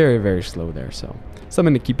very, very slow there, so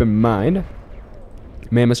something to keep in mind.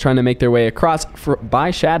 Mammoth's trying to make their way across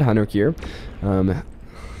by Shadhunter here.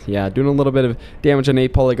 Yeah, doing a little bit of damage on 8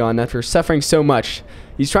 Polygon after suffering so much.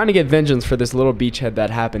 He's trying to get vengeance for this little beachhead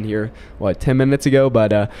that happened here, what, 10 minutes ago,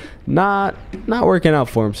 but not working out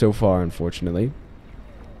for him so far, unfortunately.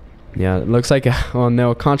 Yeah, it looks like, oh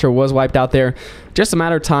no, Contra was wiped out there. Just a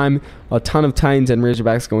matter of time. A ton of Titans and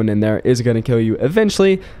Razorbacks going in there is going to kill you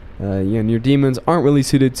eventually. And your demons aren't really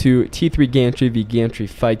suited to T3 Gantry v Gantry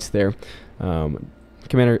fights there.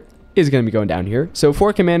 Commander is going to be going down here. So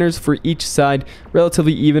 4 commanders for each side,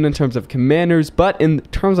 relatively even in terms of commanders, but in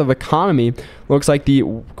terms of economy, looks like the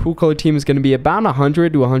cool color team is going to be about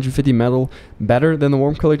 100 to 150 metal better than the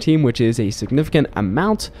warm color team, which is a significant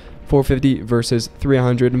amount. 450 versus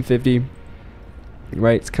 350,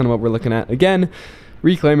 right? It's kind of what we're looking at. Again,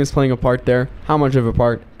 Reclaim is playing a part there. How much of a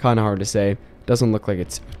part? Kind of hard to say. Doesn't look like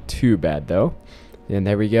it's too bad though. And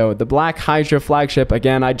there we go. The Black Hydra flagship.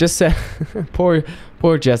 Again, I just said, poor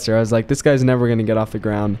Jester. I was like, this guy's never going to get off the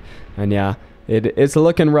ground. And yeah, it's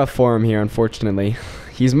looking rough for him here, unfortunately.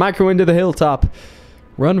 He's micro into the hilltop.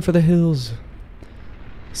 Run for the hills.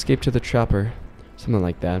 Escape to the chopper. Something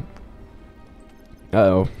like that.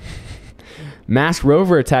 Uh-oh. Mass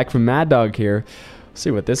rover attack from Mad Dog here. Let's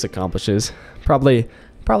see what this accomplishes. Probably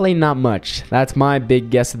not much. That's my big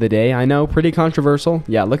guess of the day. I know, pretty controversial.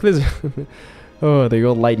 Yeah, look at this. Oh, the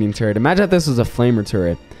old lightning turret. Imagine if this was a flamer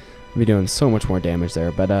turret. We'd be doing so much more damage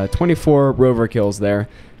there. But 24 rover kills there.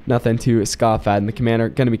 Nothing to scoff at. And the commander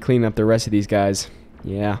going to be cleaning up the rest of these guys.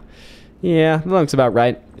 Yeah, that looks about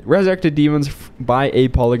right. Resurrected Demons by A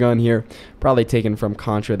Polygon here. Probably taken from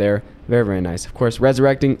Contra there. Very, very nice. Of course,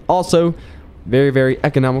 resurrecting also Very, very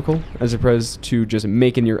economical as opposed to just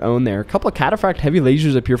making your own there. A couple of Cataphract heavy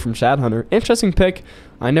lasers up here from Shadowhunter. Interesting pick.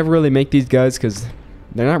 I never really make these guys because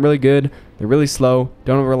they're not really good. They're really slow,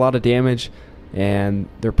 don't have a lot of damage, and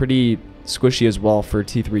they're pretty squishy as well for a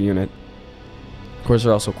T3 unit. Of course,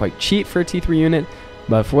 they're also quite cheap for a T3 unit,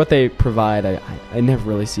 but for what they provide, I never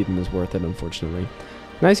really see them as worth it, unfortunately.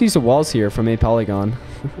 Nice use of walls here from a Polygon.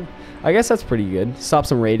 I guess that's pretty good. Stop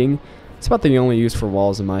some raiding. It's about the only use for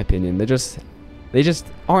walls, in my opinion. They just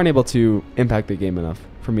aren't able to impact the game enough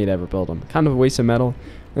for me to ever build them. Kind of a waste of metal,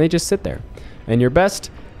 and they just sit there. And your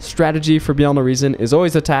best strategy for Beyond No Reason is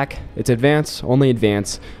always attack. It's advance, only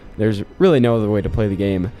advance. There's really no other way to play the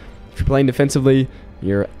game. If you're playing defensively,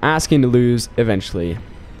 you're asking to lose eventually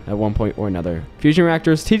at one point or another. Fusion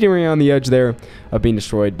reactors teetering on the edge there of being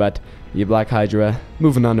destroyed, but the Black Hydra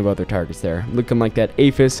moving on to other targets there. Looking like that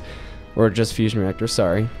Aphis, or just Fusion Reactor,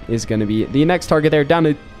 sorry, is going to be the next target there, down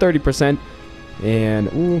to 30%.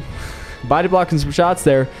 And, ooh, body blocking some shots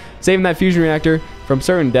there, saving that Fusion Reactor from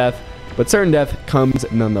certain death, but certain death comes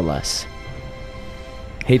nonetheless.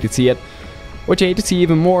 Hate to see it. What you hate to see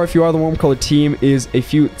even more if you are the warm color team is a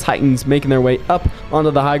few Titans making their way up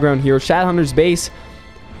onto the high ground here. Shadowhunter's base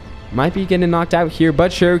might be getting knocked out here,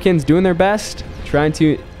 but Shuriken's doing their best, trying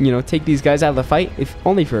to, take these guys out of the fight, if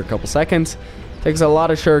only for a couple seconds. Takes a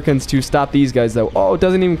lot of shurikens to stop these guys, though. Oh, it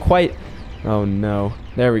doesn't even quite... Oh, no.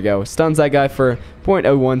 There we go. Stuns that guy for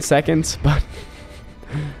 0.01 seconds, but...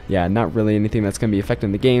 yeah, not really anything that's going to be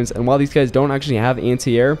affecting the games. And while these guys don't actually have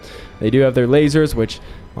anti-air, they do have their lasers, which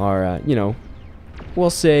are, we'll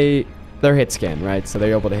say their hit scan, right? So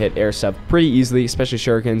they're able to hit air stuff pretty easily, especially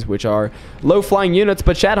shurikens, which are low-flying units.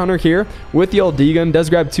 But Shadowhunter here with the old D-gun does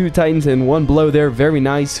grab 2 Titans in one blow there. Very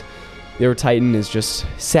nice. Their Titan is just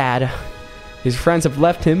sad. His friends have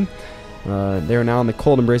left him. They are now in the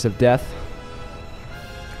cold embrace of death.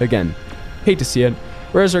 Again, hate to see it.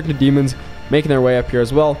 Resurrected Demons making their way up here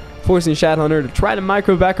as well, forcing Shadowhunter to try to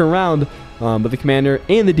micro back around. But the Commander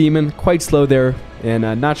and the Demon quite slow there,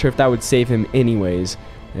 and not sure if that would save him anyways.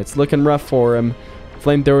 It's looking rough for him.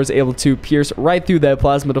 Flamethrower is able to pierce right through that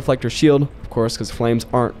Plasma Deflector shield, of course, because flames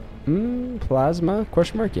aren't... plasma?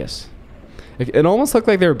 Question mark? Yes. It almost looked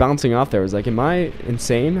like they were bouncing off there. I was like, am I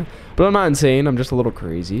insane? But I'm not insane. I'm just a little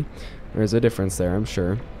crazy. There's a difference there, I'm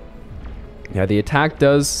sure. Yeah, the attack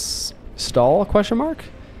does stall, question mark?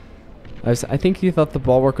 I think he thought the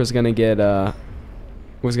bulwark was going to get...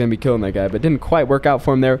 was going to be killing that guy, but didn't quite work out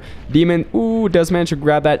for him there. Demon, ooh, does manage to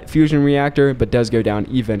grab that fusion reactor, but does go down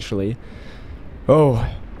eventually.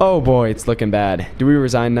 Oh boy, it's looking bad. Do we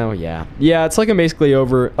resign now? Yeah, it's looking basically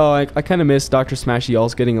over. Oh, I kind of missed Dr. Smashy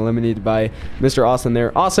also getting eliminated by Mr. Austin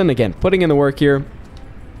there. Austin, again, putting in the work here.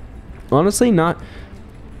 Honestly, not...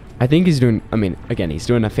 I think he's doing... I mean, again, he's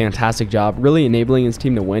doing a fantastic job, really enabling his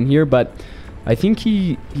team to win here, but I think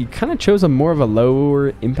he kind of chose a more of a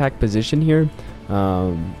lower impact position here.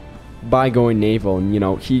 By going naval,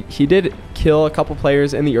 and he did kill a couple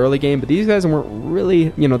players in the early game, but these guys weren't really,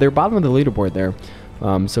 they're bottom of the leaderboard there.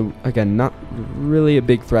 So again, not really a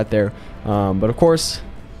big threat there, but of course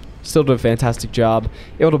still did a fantastic job,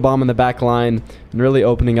 able to bomb in the back line and really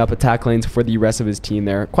opening up attack lanes for the rest of his team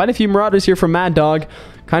there. Quite a few Marauders here from Mad Dog,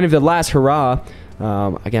 kind of the last hurrah.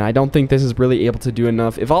 Again, I don't think this is really able to do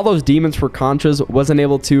enough. If all those demons for Contras wasn't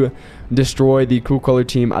able to destroy the Cool Color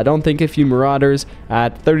team, I don't think a few Marauders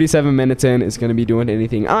at 37 minutes in is going to be doing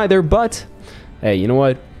anything either. But, hey, you know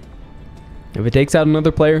what? If it takes out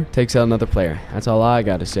another player, it takes out another player. That's all I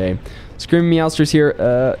got to say. Screaming Meowsters here.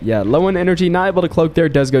 Yeah, low in energy, not able to cloak there,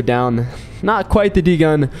 does go down. Not quite the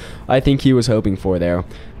D-gun I think he was hoping for there.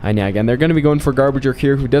 And yeah, again, they're going to be going for Garbager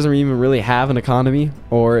here, who doesn't even really have an economy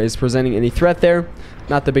or is presenting any threat there.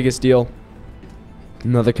 Not the biggest deal.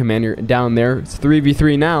 Another commander down there. It's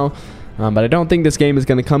 3v3 now. But I don't think this game is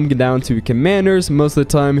going to come down to commanders. Most of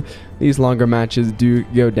the time, these longer matches do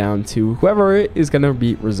go down to whoever is going to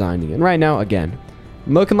be resigning. And right now, again,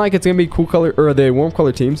 looking like it's going to be Cool Color, or the Warm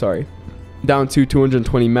Color team, sorry. Down to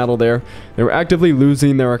 220 metal there. They were actively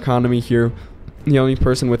losing their economy here. The only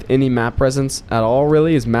person with any map presence at all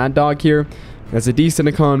really is Mad Dog here. That's a decent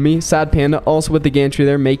economy. Sad Panda also with the gantry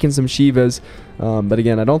there, making some Shivas. But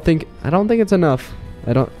again, I don't think it's enough.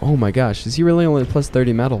 Oh my gosh, is he really only plus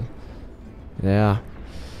 30 metal? Yeah,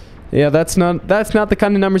 that's not the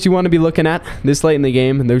kind of numbers you want to be looking at this late in the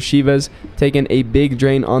game. And those Shivas taking a big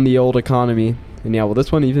drain on the old economy. And yeah, will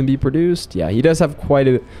this one even be produced? Yeah, he does have quite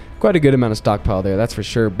a good amount of stockpile there, that's for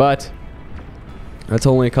sure. But that's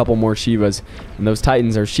only a couple more Shivas. And those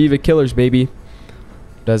Titans are Shiva killers, baby.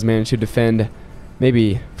 Does manage to defend,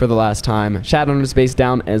 maybe for the last time. Shadowhunter's base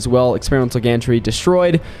down as well. Experimental Gantry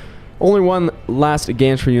destroyed. Only one last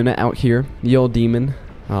gantry unit out here. The old demon.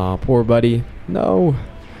 Aw, poor buddy. No.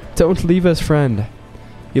 Don't leave us, friend.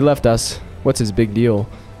 He left us. What's his big deal?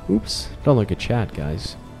 Oops. Don't look at chat,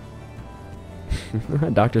 guys.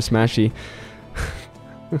 Dr. Smashy.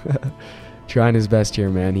 Trying his best here,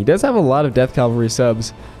 man. He does have a lot of Death Cavalry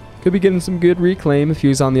subs. Could be getting some good reclaim if he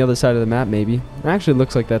was on the other side of the map, maybe. It actually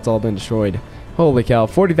looks like that's all been destroyed. Holy cow.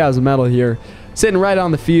 40,000 metal here. Sitting right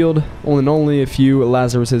on the field. Only a few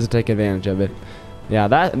Lazaruses to take advantage of it.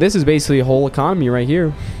 Yeah, this is basically a whole economy right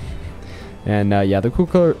here. And, yeah, the cool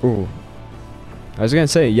color... Ooh. I was going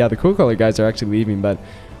to say, yeah, the cool color guys are actually leaving, but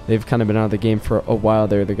they've kind of been out of the game for a while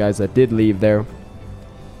there, the guys that did leave there.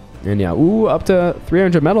 And, yeah, ooh, up to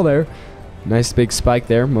 300 metal there. Nice big spike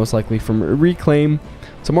there, most likely from reclaim.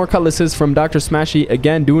 Some more cutlasses from Dr. Smashy,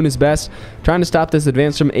 again, doing his best, trying to stop this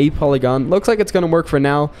advance from a polygon. Looks like it's going to work for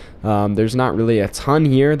now. There's not really a ton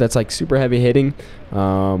here that's like super heavy hitting. Ooh,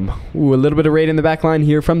 a little bit of raid in the back line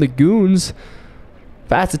here from the Goons.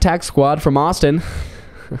 Fast attack squad from Austin.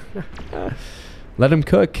 Let him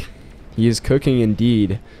cook. He is cooking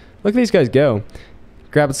indeed. Look at these guys go.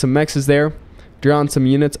 Grabbing some mexes there. Drawing some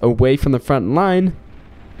units away from the front line.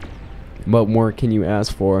 What more can you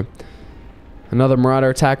ask for? Another Marauder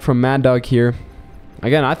attack from Mad Dog here.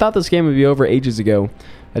 Again, I thought this game would be over ages ago.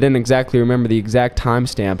 I didn't exactly remember the exact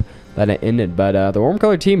timestamp that it ended, but the Warm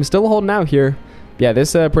Color team is still holding out here. Yeah,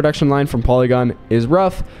 this production line from Polygon is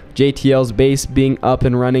rough. JTL's base being up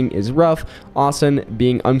and running is rough. Austin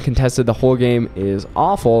being uncontested the whole game is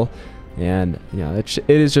awful. And yeah, it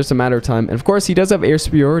is just a matter of time. And of course, he does have air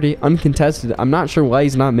superiority, uncontested. I'm not sure why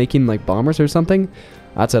he's not making like bombers or something.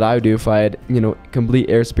 That's what I would do if I had, you know, complete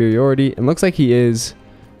air superiority. And looks like he is...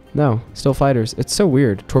 No, still fighters. It's so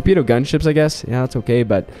weird. Torpedo gunships, I guess. Yeah, that's okay.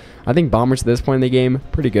 But I think bombers at this point in the game,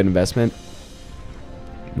 pretty good investment.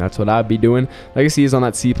 That's what I'd be doing. I guess he is on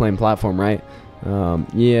that seaplane platform, right?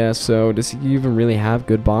 Yeah, so does he even really have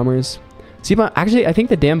good bombers? Seaplane... Actually, I think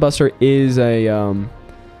the Dam Buster is a...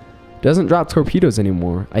 doesn't drop torpedoes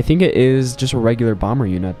anymore. I think it is just a regular bomber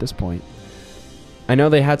unit at this point. I know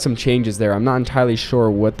they had some changes there. I'm not entirely sure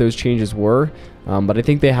what those changes were, but I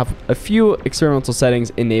think they have a few experimental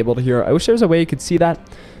settings enabled here. I wish there was a way you could see that,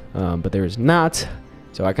 but there is not.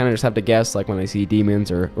 So I kind of just have to guess, like when I see demons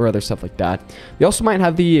or other stuff like that. They also might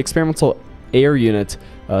have the experimental air unit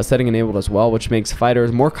setting enabled as well, which makes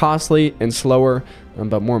fighters more costly and slower,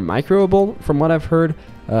 but more microable from what I've heard.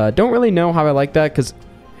 Don't really know how I like that, because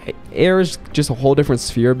air is just a whole different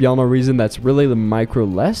sphere beyond no reason that's really the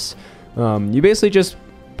micro-less. You basically just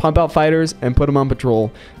pump out fighters and put them on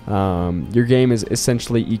patrol. Your game is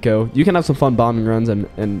essentially eco. You can have some fun bombing runs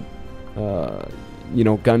and you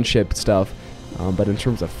know, gunship stuff. But in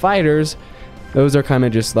terms of fighters, those are kind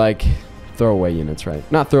of just like throwaway units, right?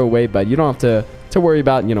 Not throwaway, but you don't have to worry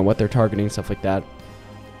about, you know, what they're targeting, stuff like that.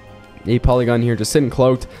 A polygon here just sitting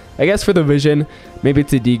cloaked. I guess for the vision, maybe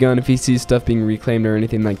it's a D-gun if he sees stuff being reclaimed or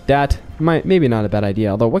anything like that. Maybe not a bad idea,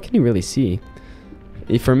 although what can he really see?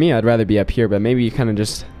 For me, I'd rather be up here, but maybe you kind of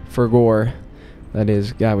just forgore that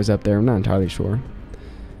his guy was up there. I'm not entirely sure.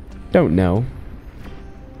 Don't know.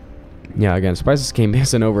 Yeah, again, surprised this game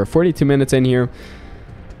isn't over. 42 minutes in here.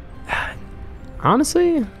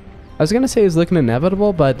 Honestly, I was going to say it's looking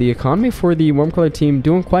inevitable, but the economy for the Warm Color team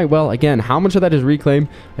doing quite well. Again, how much of that is reclaim?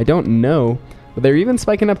 I don't know. But they're even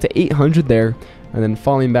spiking up to 800 there and then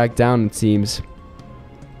falling back down, it seems.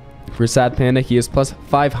 For Sad Panda, he is plus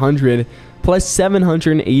 500, plus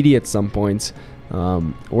 780 at some points.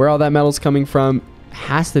 Where all that metal's coming from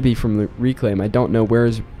has to be from the reclaim. I don't know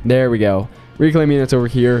where's... There we go. Reclaim units over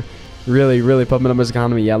here. Really pumping up his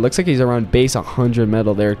economy. Yeah, looks like he's around base 100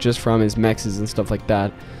 metal there just from his mexes and stuff like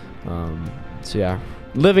that. So yeah,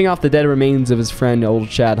 living off the dead remains of his friend, old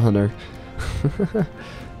Chad Hunter.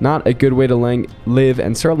 Not a good way to live,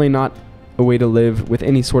 and certainly not a way to live with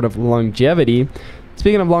any sort of longevity.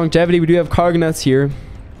 Speaking of longevity, we do have Kargnuts here.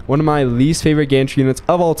 One of my least favorite gantry units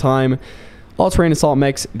of all time. All-terrain assault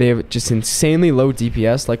mechs, they have just insanely low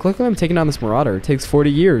DPS. Like, look at them taking down this Marauder. It takes 40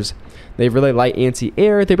 years. They have really light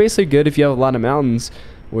anti-air. They're basically good if you have a lot of mountains,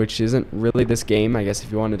 which isn't really this game. I guess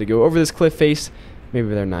if you wanted to go over this cliff face, maybe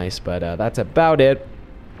they're nice, but that's about it.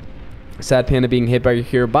 Sad Panda being hit by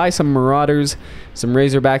here by some Marauders, some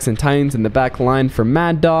Razorbacks and Titans in the back line for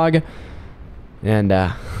Mad Dog. And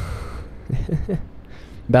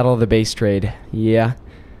Battle of the Base Trade. Yeah,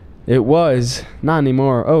 it was. Not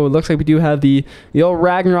anymore. Oh, it looks like we do have the old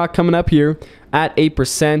Ragnarok coming up here at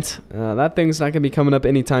 8%. That thing's not going to be coming up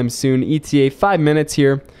anytime soon. ETA 5 minutes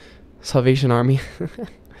here. Salvation Army.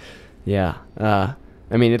 Yeah. I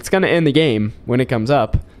mean, it's going to end the game when it comes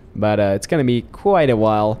up, but it's going to be quite a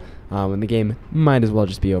while. And the game might as well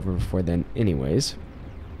just be over before then anyways.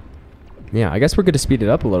 Yeah, I guess we're going to speed it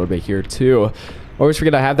up a little bit here too. Always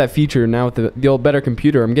forget I have that feature now with the old better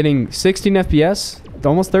computer. I'm getting 16 FPS,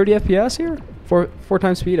 almost 30 FPS here. Four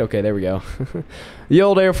times speed. Okay, there we go. The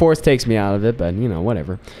old Air Force takes me out of it, but you know,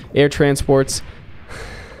 whatever. Air transports.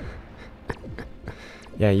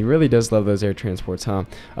 Yeah, he really does love those air transports, huh?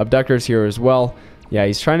 Abductors here as well. Yeah,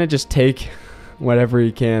 he's trying to just take whatever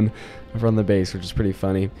he can from the base, which is pretty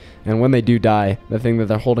funny. And when they do die, the thing that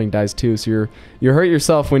they're holding dies too. So you hurt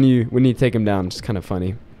yourself when you take him down. It's kind of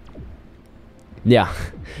funny. Yeah,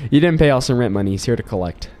 you didn't pay Austin rent money. He's here to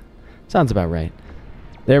collect. Sounds about right.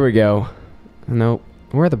 There we go. Nope.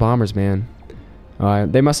 Where are the bombers, man?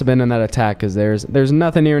 They must have been in that attack because there's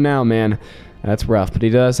nothing here now, man. That's rough. But he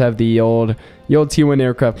does have the old T1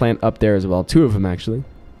 aircraft plant up there as well. 2 of them actually.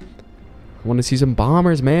 I want to see some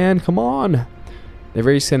bombers, man. Come on. They're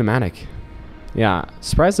very cinematic. Yeah.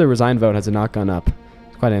 Surprised the resign vote has not gone up.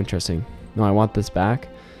 It's quite interesting. No, I want this back.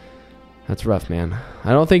 That's rough, man.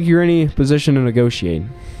 I don't think you're in any position to negotiate.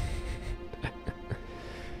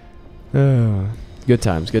 Good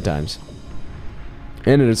times, good times.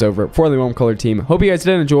 And it is over for the home color team. Hope you guys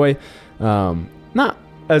did enjoy. Not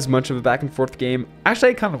as much of a back and forth game.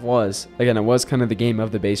 Actually, it kind of was. Again, it was kind of the game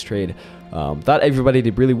of the base trade. Thought everybody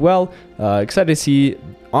did really well. Excited to see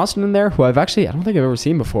Austin in there, who I don't think I've ever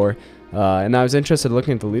seen before. And I was interested in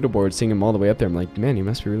looking at the leaderboard, seeing him all the way up there. I'm like, man, he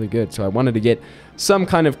must be really good. So I wanted to get some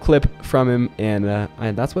kind of clip from him, and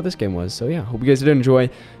that's what this game was. So yeah, hope you guys did enjoy.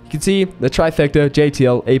 You can see the trifecta,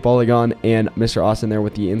 JTL, 8Polygon, and Mr. Austin there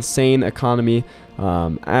with the insane economy.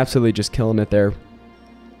 Absolutely just killing it there.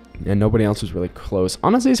 And nobody else was really close.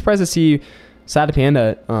 Honestly, surprised to see Sad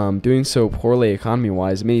Panda doing so poorly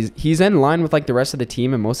economy-wise. I mean, he's in line with like the rest of the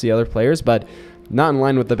team and most of the other players, but not in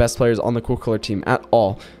line with the best players on the Cool Color team at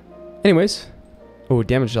all. Anyways, oh,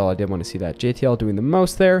 damage all, I did want to see that. JTL doing the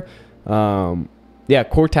most there. Yeah,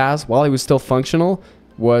 Cortaz, while he was still functional,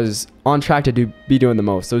 was on track to be doing the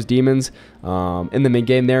most. Those demons in the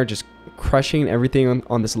mid-game there, just crushing everything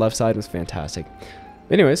on this left side was fantastic.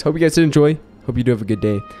 Anyways, hope you guys did enjoy. Hope you do have a good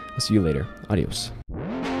day. I'll see you later. Adios.